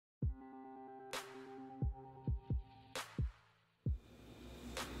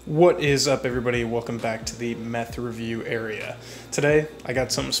What is up, everybody? Welcome back to the meth review area. Today I got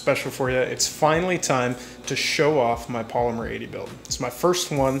something special for you. It's finally time to show off my Polymer 80 build. It's my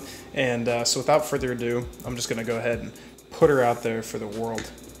first one, and so without further ado, I'm just gonna go ahead and put her out there for the world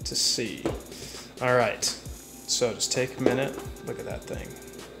to see. All right, so just take a minute, look at that thing.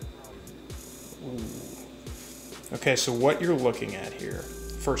 Ooh. Okay, so what you're looking at here,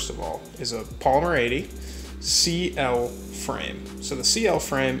 first of all, is a Polymer 80 CL frame. So the CL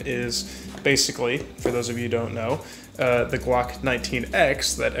frame is basically, for those of you who don't know, the Glock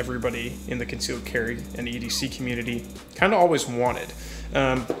 19X that everybody in the concealed carry and EDC community kind of always wanted.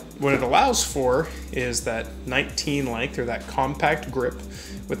 What it allows for is that 19 length, or that compact grip,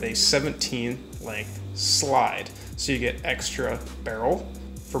 with a 17 length slide. So you get extra barrel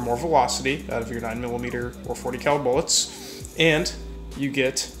for more velocity out of your 9mm or 40 cal bullets, and you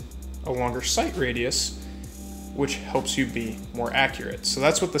get a longer sight radius, which helps you be more accurate. So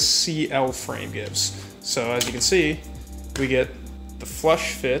that's what the CL frame gives. So as you can see, we get the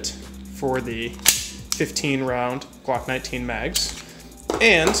flush fit for the 15 round Glock 19 mags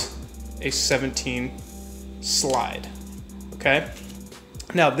and a 17 slide, okay?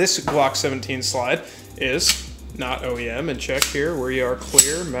 Now this Glock 17 slide is not OEM, and check here, we are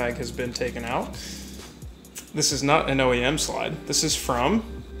clear, mag has been taken out. This is not an OEM slide. This is from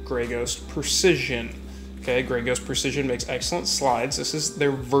Ghost Precision. Okay, Ghost Precision makes excellent slides. This is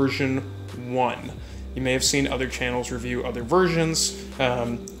their version 1. You may have seen other channels review other versions,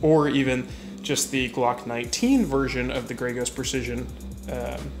 or even just the Glock 19 version of the Ghost Precision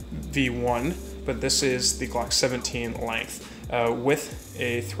V1, but this is the Glock 17 length with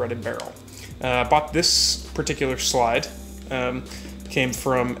a threaded barrel. I bought this particular slide, came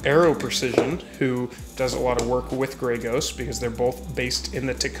from Precision, who does a lot of work with Ghost because they're both based in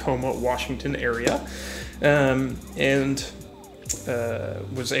the Tacoma, Washington area.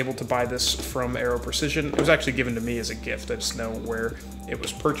 Was able to buy this from Precision. It was actually given to me as a gift. I just know where it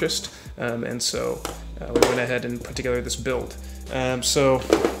was purchased, and so we went ahead and put together this build. So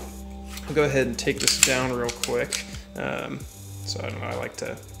I'll go ahead and take this down real quick. So I don't know, I like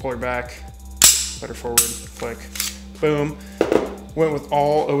to pull her back, put her forward, click, boom. Went with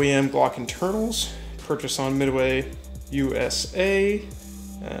all OEM Glock internals, purchased on Midway USA.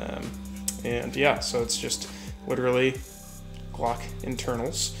 And yeah, so it's just literally Glock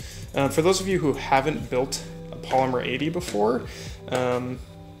internals. For those of you who haven't built a Polymer 80 before,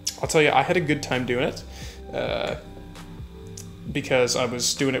 I'll tell you, I had a good time doing it because I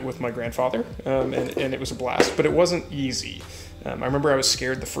was doing it with my grandfather, and it was a blast, but it wasn't easy. I remember I was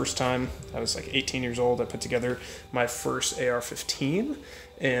scared the first time. I was like 18 years old. I put together my first AR-15,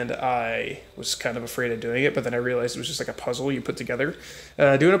 and I was kind of afraid of doing it, but then I realized it was just like a puzzle you put together.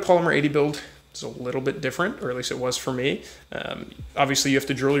 Doing a Polymer 80 build is a little bit different, or at least it was for me. Obviously, you have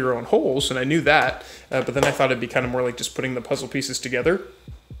to drill your own holes, and I knew that, but then I thought it'd be kind of more like just putting the puzzle pieces together.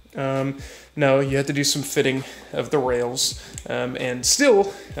 No, you had to do some fitting of the rails, and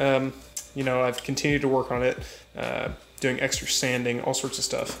still, you know, I've continued to work on it, doing extra sanding, all sorts of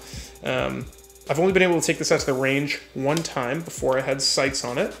stuff. I've only been able to take this out to the range one time before I had sights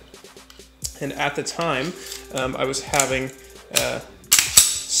on it. And at the time, I was having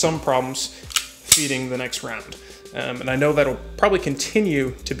some problems feeding the next round. And I know that'll probably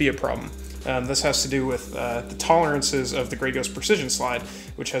continue to be a problem. This has to do with the tolerances of the Ghost Precision slide,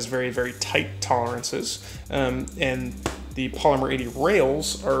 which has very, very tight tolerances. And the Polymer 80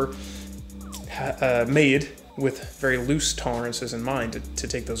 rails are made with very loose tolerances in mind to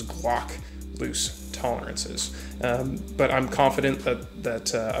take those Glock loose tolerances. But I'm confident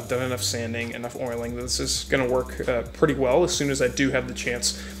that I've done enough sanding, enough oiling, that this is going to work pretty well as soon as I do have the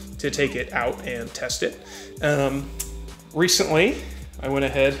chance to take it out and test it. Recently, I went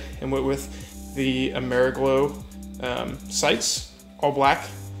ahead and went with the Ameriglo sights, all black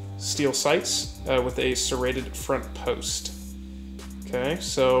steel sights with a serrated front post. Okay,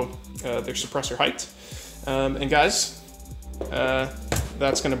 so their suppressor height. And guys,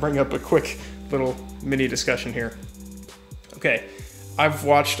 that's going to bring up a quick little mini discussion here. Okay, I've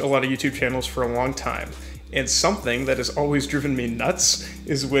watched a lot of YouTube channels for a long time, and something that has always driven me nuts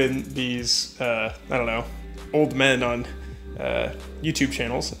is when these, I don't know, old men on YouTube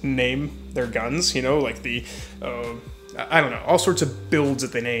channels name their guns, you know, like the, I don't know, all sorts of builds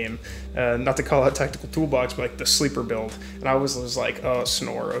that they name. Not to call out Tactical Toolbox, but like the sleeper build. And I was like, oh,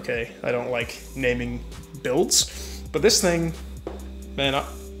 snore, okay. I don't like naming builds. But this thing, man,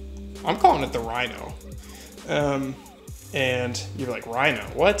 I'm calling it the Rhino. And you're like, Rhino,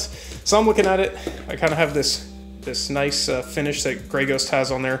 what? So I'm looking at it. I kind of have this nice finish that Ghost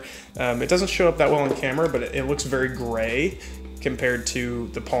has on there. It doesn't show up that well on camera, but it looks very gray. compared to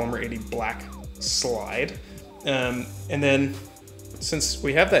the Polymer 80 Black slide. And then since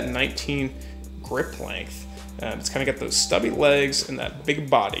we have that 19 grip length, it's kind of got those stubby legs and that big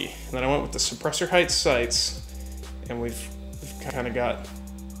body. And then I went with the suppressor height sights, and we've kind of got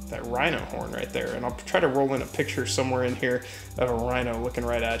that rhino horn right there. And I'll try to roll in a picture somewhere in here of a rhino looking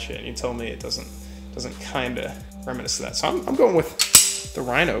right at you, and you tell me it doesn't kind of reminisce of that. So I'm going with the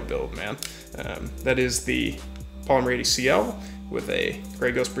rhino build, man. That is the Polymer 80 CL with a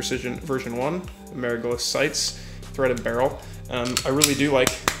Gray Ghost Precision version 1, Ameriglo sights, threaded barrel. I really do like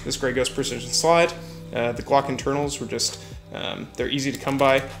this Gray Ghost Precision slide. The Glock internals were just, they're easy to come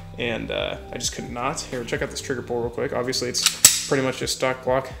by, and I just could not. Here, check out this trigger pull real quick. Obviously it's pretty much just stock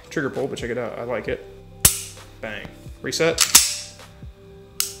Glock trigger pull, but check it out, I like it. Bang. Reset.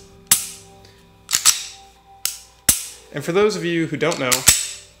 And for those of you who don't know,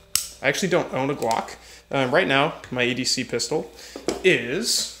 I actually don't own a Glock. Right now, my EDC pistol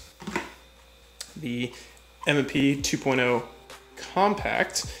is the M&P 2.0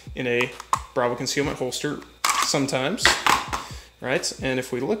 Compact in a Bravo concealment holster sometimes, right? And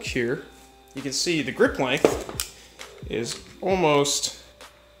if we look here, you can see the grip length is almost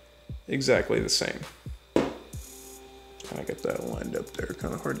exactly the same. Kind of get that lined up there,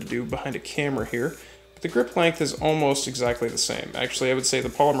 kind of hard to do behind a camera here. But the grip length is almost exactly the same. Actually, I would say the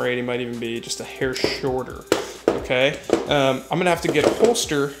Polymer 80 might even be just a hair shorter, okay? I'm gonna have to get a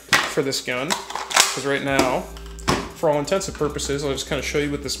holster for this gun, because right now, for all intents and purposes, I'll just kind of show you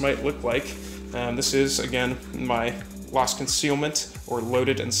what this might look like. This is, again, my lost concealment, or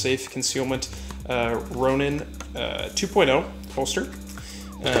loaded and safe concealment, Ronin 2.0 holster.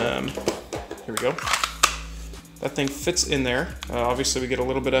 Here we go. That thing fits in there. Obviously we get a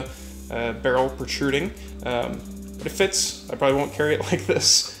little bit of barrel protruding, but it fits. I probably won't carry it like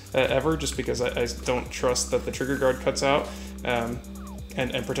this ever, just because I don't trust that the trigger guard cuts out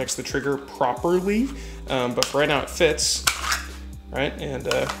and protects the trigger properly. But for right now it fits, right? And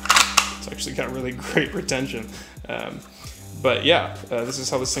it's actually got really great retention. But yeah, this is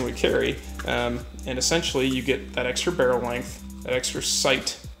how this thing would carry. And essentially you get that extra barrel length, that extra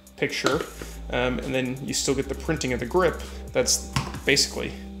sight picture, and then you still get the printing of the grip that's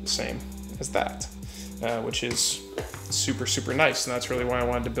basically the same as that, which is super, super nice. And that's really why I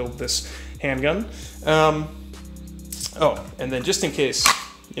wanted to build this handgun. Oh, and then just in case,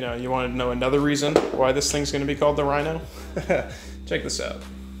 you know, you wanted to know another reason why this thing's gonna be called the Rhino, check this out.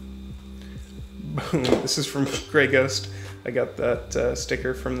 Boom, this is from Gray Ghost. I got that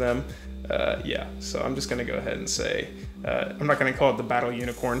sticker from them. Yeah, so I'm just gonna go ahead and say, I'm not gonna call it the Battle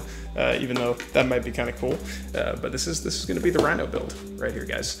Unicorn, even though that might be kind of cool. But this is gonna be the Rhino build right here,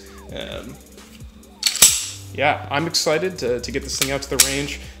 guys. Yeah, I'm excited to get this thing out to the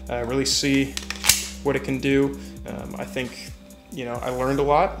range, really see what it can do. I think, you know, I learned a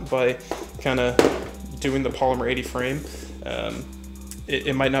lot by kind of doing the Polymer 80 frame.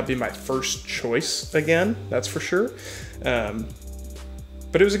 It might not be my first choice again, that's for sure.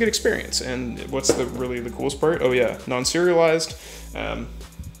 But it was a good experience. And what's really the coolest part? Oh yeah, non-serialized.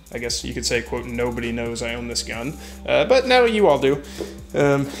 I guess you could say, quote, nobody knows I own this gun. But now you all do.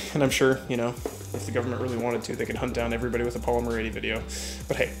 And I'm sure, you know, if the government really wanted to, they could hunt down everybody with a Polymer 80 video.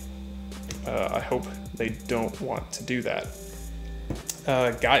 But hey, I hope they don't want to do that.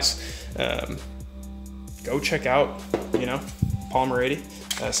 Guys, go check out, you know, Polymer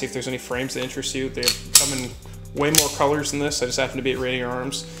 80. See if there's any frames that interest you. They come in way more colors than this. I just happened to be at Radiant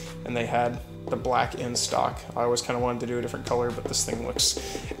Arms, and they had the black in stock. I always kind of wanted to do a different color, but this thing looks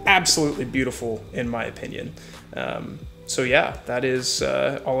absolutely beautiful in my opinion. So yeah, that is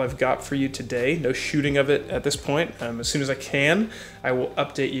all I've got for you today. No shooting of it at this point. As soon as I can, I will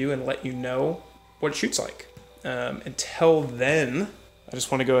update you and let you know what it shoots like. Until then, I just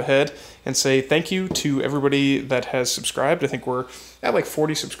want to go ahead and say thank you to everybody that has subscribed. I think we're at like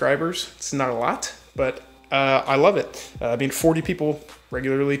 40 subscribers. It's not a lot, but I love it. I mean, 40 people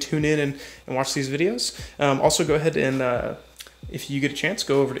regularly tune in and watch these videos. Also, go ahead and, if you get a chance,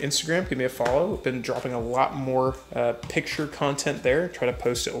 go over to Instagram, give me a follow. I've been dropping a lot more picture content there. Try to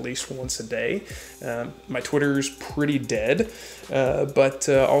post at least once a day. My Twitter's pretty dead, but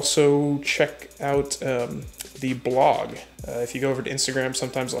also check out the blog. If you go over to Instagram,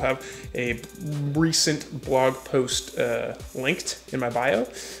 sometimes I'll have a recent blog post linked in my bio.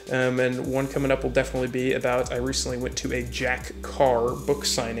 And one coming up will definitely be about, I recently went to a Jack Carr book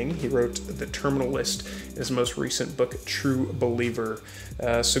signing. He wrote The Terminal List, his most recent book, True Believer.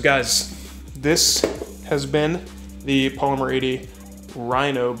 So guys, this has been the Polymer 80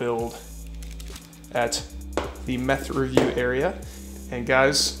 Rhino build at the meth review area. And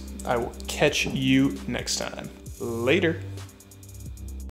guys, I will catch you next time. Later.